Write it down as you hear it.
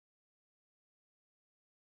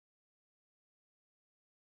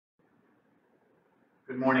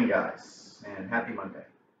Good morning, guys, and happy Monday.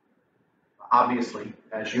 Obviously,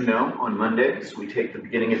 as you know, on Mondays, we take the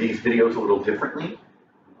beginning of these videos a little differently,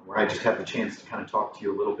 where I just have the chance to kind of talk to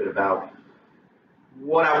you a little bit about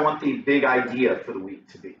what I want the big idea for the week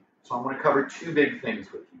to be. So I want to cover two big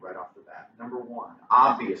things with you right off the bat. Number one,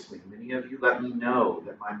 obviously, many of you let me know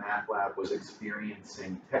that my math lab was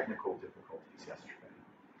experiencing technical difficulties yesterday.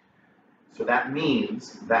 So that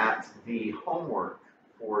means that the homework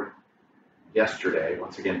for yesterday,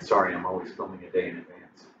 once again, sorry, I'm always filming a day in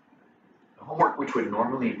advance. The homework which would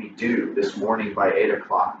normally be due this morning by 8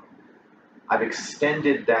 o'clock, I've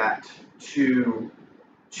extended that to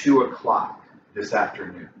 2 o'clock this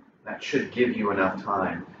afternoon. That should give you enough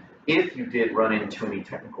time, if you did run into any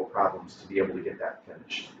technical problems, to be able to get that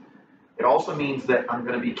finished. It also means that I'm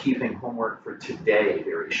going to be keeping homework for today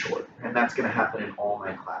very short, and that's going to happen in all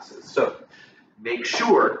my classes. So make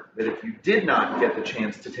sure that if you did not get the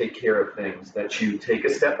chance to take care of things, that you take a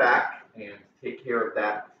step back and take care of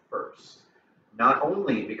that first. Not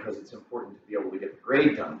only because it's important to be able to get the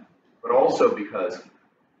grade done, but also because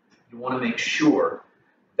you want to make sure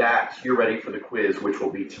that you're ready for the quiz, which will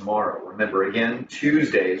be tomorrow. Remember, again,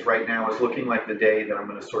 Tuesdays right now is looking like the day that I'm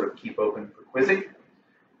going to sort of keep open for quizzing,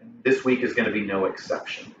 and this week is going to be no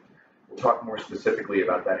exception. We'll talk more specifically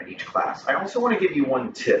about that in each class. I also want to give you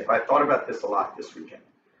one tip. I thought about this a lot this weekend.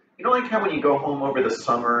 You know, like how when you go home over the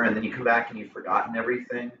summer and then you come back and you've forgotten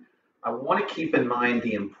everything? I want to keep in mind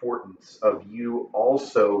the importance of you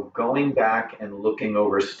also going back and looking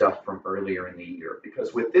over stuff from earlier in the year.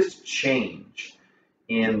 Because with this change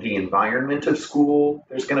in the environment of school,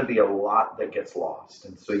 there's going to be a lot that gets lost.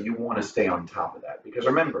 And so you want to stay on top of that. Because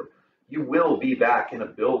remember, you will be back in a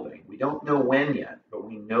building. We don't know when yet, but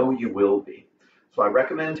we know you will be. So I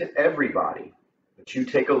recommend to everybody that you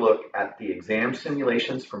take a look at the exam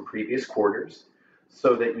simulations from previous quarters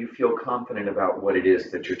so that you feel confident about what it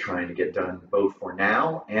is that you're trying to get done, both for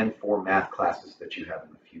now and for math classes that you have in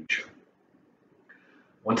the future.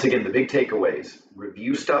 Once again, the big takeaways: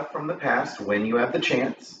 review stuff from the past when you have the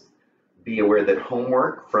chance. Be aware that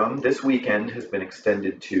homework from this weekend has been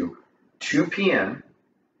extended to 2 p.m.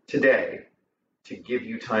 today to give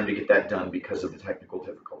you time to get that done because of the technical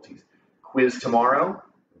difficulties. Quiz tomorrow,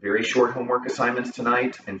 very short homework assignments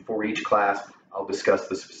tonight, and for each class, I'll discuss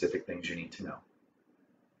the specific things you need to know.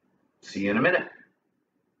 See you in a minute.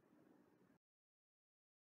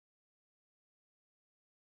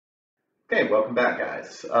 Okay, welcome back,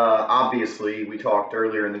 guys. Obviously, we talked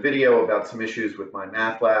earlier in the video about some issues with my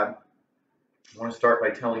math lab. I want to start by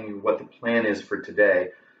telling you what the plan is for today.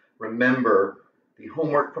 Remember, the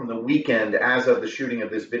homework from the weekend, as of the shooting of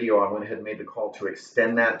this video, I went ahead and made the call to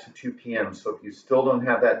extend that to 2 p.m. So if you still don't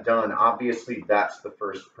have that done, obviously that's the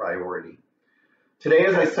first priority. Today,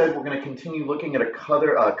 as I said, we're going to continue looking at a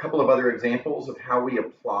couple of other examples of how we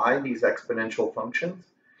apply these exponential functions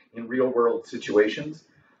in real-world situations.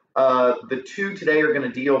 The two today are going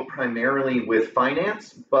to deal primarily with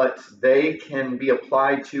finance, but they can be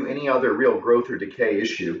applied to any other real growth or decay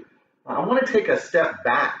issue. I want to take a step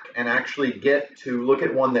back and actually get to look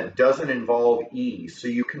at one that doesn't involve E, so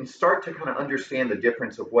you can start to kind of understand the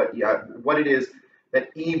difference of what it is that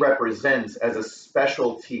E represents as a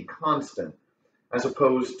specialty constant, as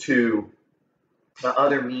opposed to the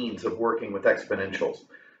other means of working with exponentials.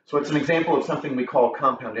 So it's an example of something we call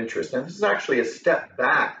compound interest. And this is actually a step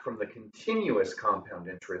back from the continuous compound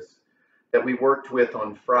interest that we worked with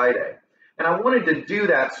on Friday. And I wanted to do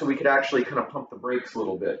that so we could actually kind of pump the brakes a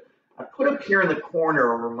little bit. I put up here in the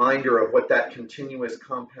corner a reminder of what that continuous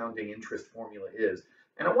compounding interest formula is.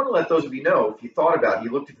 And I want to let those of you know, if you thought about it,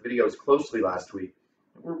 you looked at the videos closely last week,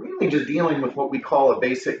 we're really just dealing with what we call a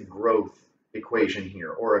basic growth equation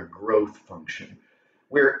here, or a growth function,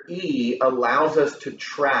 where E allows us to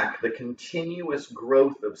track the continuous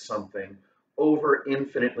growth of something over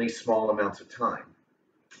infinitely small amounts of time.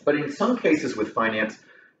 But in some cases with finance,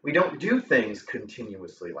 we don't do things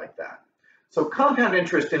continuously like that. So compound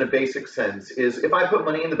interest in a basic sense is if I put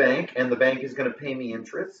money in the bank and the bank is going to pay me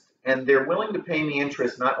interest, and they're willing to pay me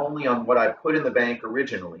interest not only on what I put in the bank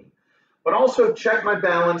originally, but also check my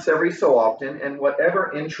balance every so often, and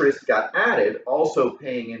whatever interest got added, also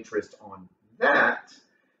paying interest on that.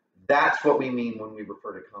 That's what we mean when we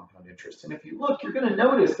refer to compound interest. And if you look, you're going to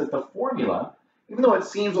notice that the formula, even though it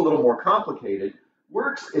seems a little more complicated,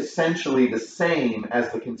 works essentially the same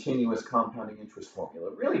as the continuous compounding interest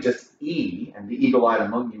formula. Really just E, and the eagle-eyed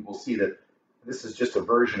among you will see that this is just a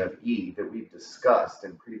version of E that we've discussed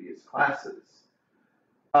in previous classes.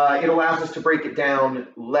 It allows us to break it down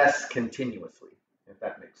less continuously, if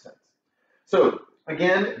that makes sense. So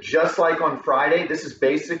again, just like on Friday, this is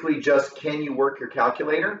basically just, can you work your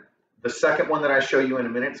calculator? The second one that I show you in a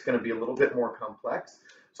minute is going to be a little bit more complex.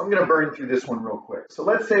 So I'm going to burn through this one real quick. So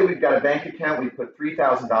let's say we've got a bank account, we put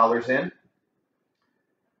 $3,000 in.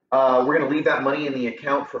 We're going to leave that money in the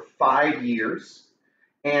account for 5 years,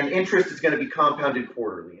 and interest is going to be compounded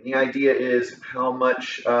quarterly. And the idea is, how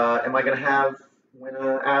much am I going to have when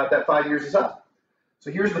that 5 years is up? So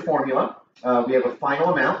here's the formula. We have a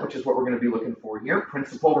final amount, which is what we're going to be looking for here.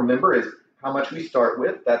 Principal, remember, is how much we start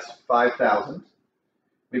with. That's $5,000.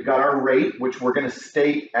 We've got our rate, which we're going to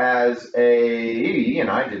state as and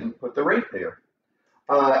I didn't put the rate there,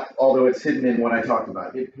 although it's hidden in what I talked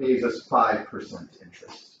about. It pays us 5%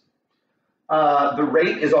 interest. The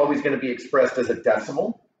rate is always going to be expressed as a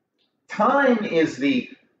decimal. Time is the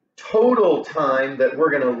total time that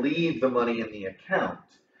we're going to leave the money in the account.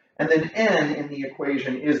 And then N in the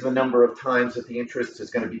equation is the number of times that the interest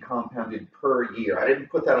is going to be compounded per year. I didn't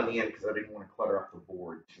put that on the end because I didn't want to clutter up the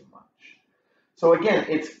board too much. So again,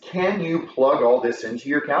 it's, can you plug all this into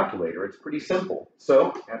your calculator? It's pretty simple.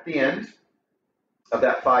 So at the end of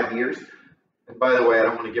that 5 years, and by the way, I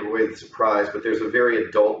don't want to give away the surprise, but there's a very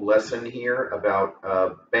adult lesson here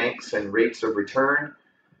about banks and rates of return.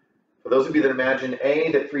 For those of you that imagine,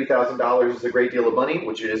 A, that $3,000 is a great deal of money,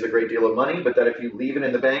 which it is a great deal of money, but that if you leave it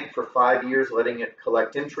in the bank for 5 years, letting it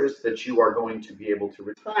collect interest, that you are going to be able to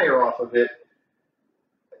retire off of it.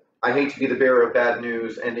 I hate to be the bearer of bad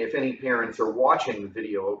news, and if any parents are watching the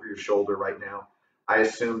video over your shoulder right now, I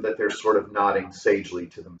assume that they're sort of nodding sagely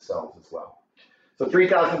to themselves as well. So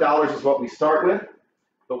 $3,000 is what we start with.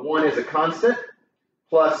 The 1 is a constant,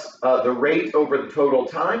 plus the rate over the total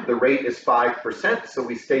time. The rate is 5%, so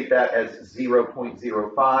we state that as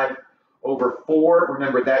 0.05 over 4.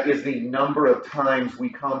 Remember, that is the number of times we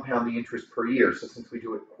compound the interest per year. So since we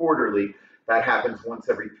do it quarterly, that happens once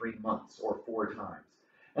every 3 months or 4 times.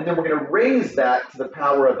 And then we're going to raise that to the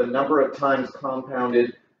power of the number of times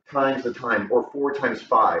compounded times the time, or 4 times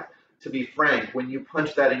 5. To be frank, when you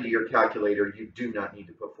punch that into your calculator, you do not need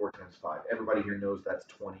to put 4 times 5. Everybody here knows that's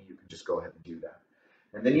 20. You can just go ahead and do that.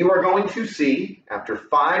 And then you are going to see, after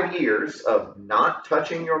 5 years of not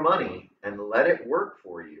touching your money and let it work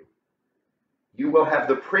for you, you will have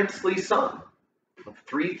the princely sum of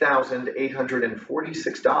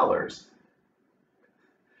 $3,846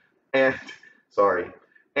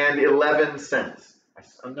 and 11 cents.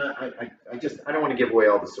 I don't want to give away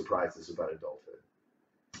all the surprises about adulthood.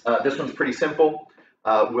 This one's pretty simple.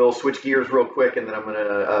 We'll switch gears real quick, and then I'm going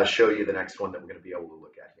to show you the next one that we're going to be able to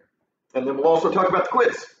look at here. And then we'll also talk about the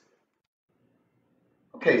quiz.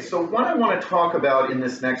 Okay, so what I want to talk about in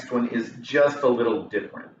this next one is just a little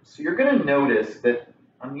different. So you're going to notice that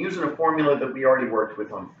I'm using a formula that we already worked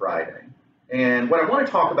with on Friday. And what I want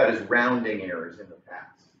to talk about is rounding errors in the past.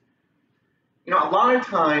 You know, a lot of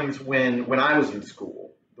times when I was in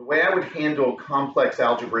school, the way I would handle complex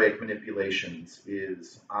algebraic manipulations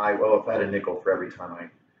is if I had a nickel for every time I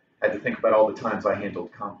had to think about all the times I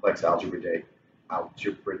handled complex algebra, it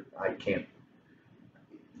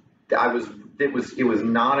was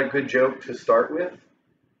not a good joke to start with,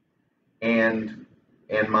 and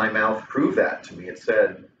my mouth proved that to me. It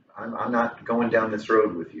said, I'm not going down this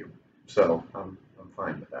road with you, so I'm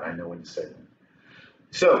fine with that. I know when to say that.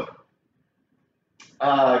 So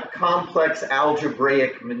complex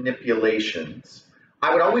algebraic manipulations,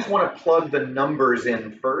 I would always want to plug the numbers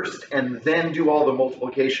in first and then do all the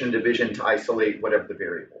multiplication and division to isolate whatever the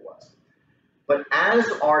variable was. But as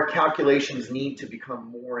our calculations need to become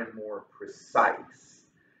more and more precise,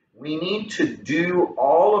 we need to do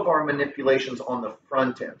all of our manipulations on the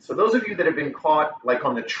front end. So those of you that have been caught, like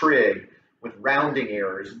on the trig, with rounding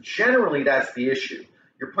errors, generally that's the issue.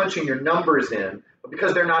 You're punching your numbers in, but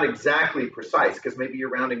because they're not exactly precise, because maybe you're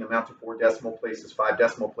rounding them out to 4 decimal places, 5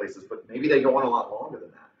 decimal places, but maybe they go on a lot longer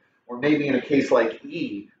than that. Or maybe in a case like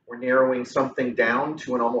E, we're narrowing something down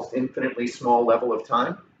to an almost infinitely small level of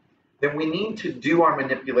time, then we need to do our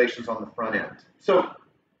manipulations on the front end. So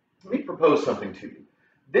let me propose something to you.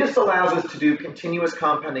 This allows us to do continuous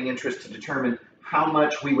compounding interest to determine how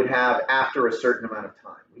much we would have after a certain amount of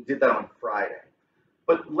time. We did that on Friday.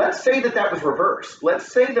 But let's say that that was reversed.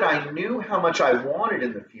 Let's say that I knew how much I wanted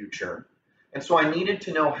in the future, and so I needed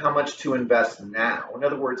to know how much to invest now. In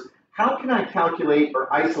other words, how can I calculate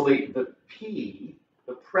or isolate the P,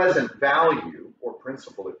 the present value, or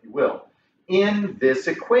principal, if you will, in this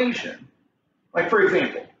equation? Like, for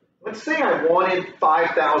example, let's say I wanted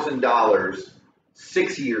 $5,000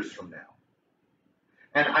 6 years from now,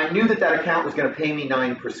 and I knew that that account was going to pay me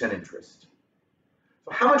 9% interest.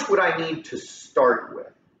 So how much would I need to start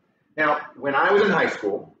with? Now, when I was in high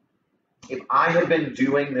school, if I had been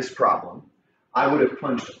doing this problem, I would have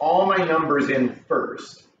punched all my numbers in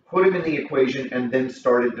first, put them in the equation, and then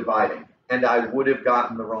started dividing. And I would have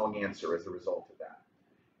gotten the wrong answer as a result of that.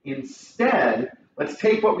 Instead, let's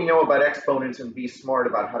take what we know about exponents and be smart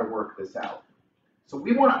about how to work this out. So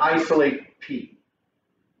we want to isolate p.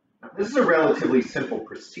 Now, this is a relatively simple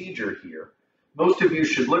procedure here. Most of you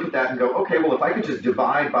should look at that and go, okay, well, if I could just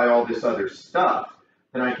divide by all this other stuff,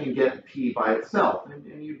 then I can get p by itself.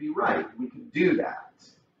 And you'd be right, we can do that.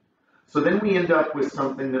 So then we end up with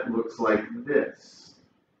something that looks like this.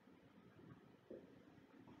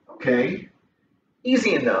 Okay,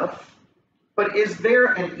 easy enough. But is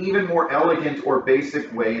there an even more elegant or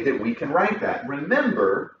basic way that we can write that?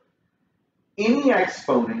 Remember, any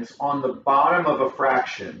exponents on the bottom of a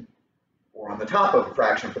fraction, or on the top of a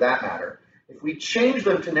fraction for that matter, if we change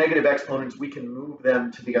them to negative exponents, we can move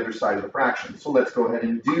them to the other side of the fraction. So let's go ahead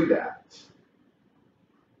and do that.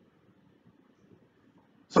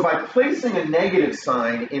 So by placing a negative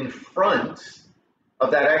sign in front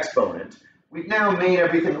of that exponent, we've now made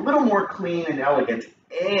everything a little more clean and elegant,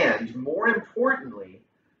 and more importantly,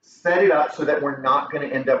 set it up so that we're not going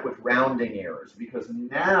to end up with rounding errors, because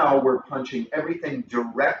now we're punching everything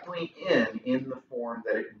directly in the form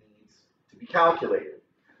that it needs to be calculated.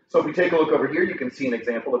 So if we take a look over here, you can see an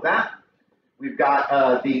example of that. We've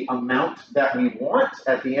got the amount that we want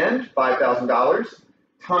at the end, $5,000,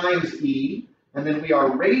 times E, and then we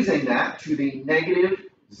are raising that to the negative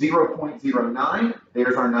 0.09,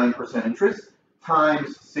 there's our 9% interest,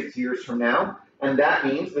 times 6 years from now. And that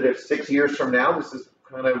means that if 6 years from now, this is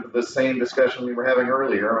kind of the same discussion we were having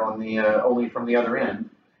earlier on the only from the other end.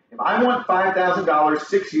 If I want $5,000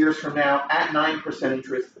 6 years from now at 9%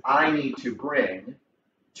 interest, I need to bring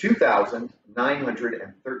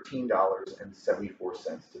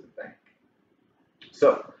 $2,913.74 to the bank.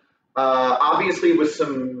 So obviously with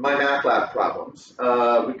some MyMathLab problems,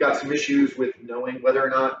 we've got some issues with knowing whether or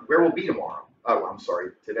not where we'll be tomorrow. Oh, I'm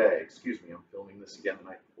sorry, today, excuse me, I'm filming this again the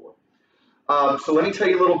night before. So let me tell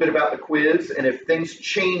you a little bit about the quiz, and if things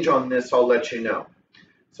change on this, I'll let you know.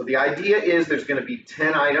 So the idea is there's going to be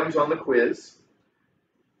 10 items on the quiz.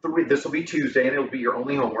 This will be Tuesday, and it'll be your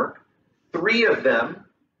only homework. 3 of them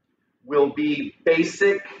will be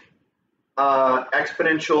basic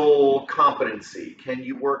exponential competency. Can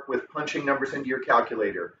you work with punching numbers into your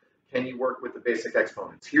calculator? Can you work with the basic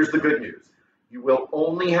exponents? Here's the good news. You will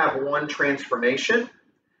only have one transformation,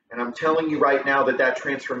 and I'm telling you right now that that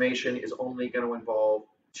transformation is only going to involve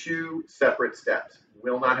 2 separate steps.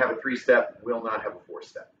 Will not have a 3-step, will not have a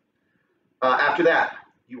 4-step. After that,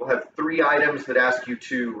 you will have 3 items that ask you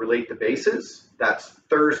to relate the bases. That's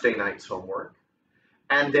Thursday night's homework.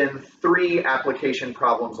 And then 3 application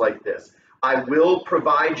problems like this. I will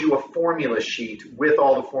provide you a formula sheet with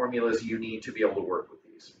all the formulas you need to be able to work with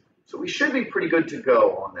these. So we should be pretty good to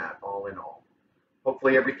go on that, all in all.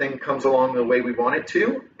 Hopefully everything comes along the way we want it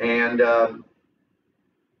to, and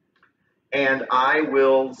I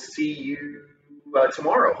will see you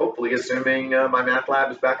tomorrow, hopefully, assuming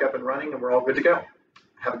MyMathLab is back up and running and we're all good to go.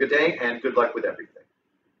 Have a good day and good luck with everything.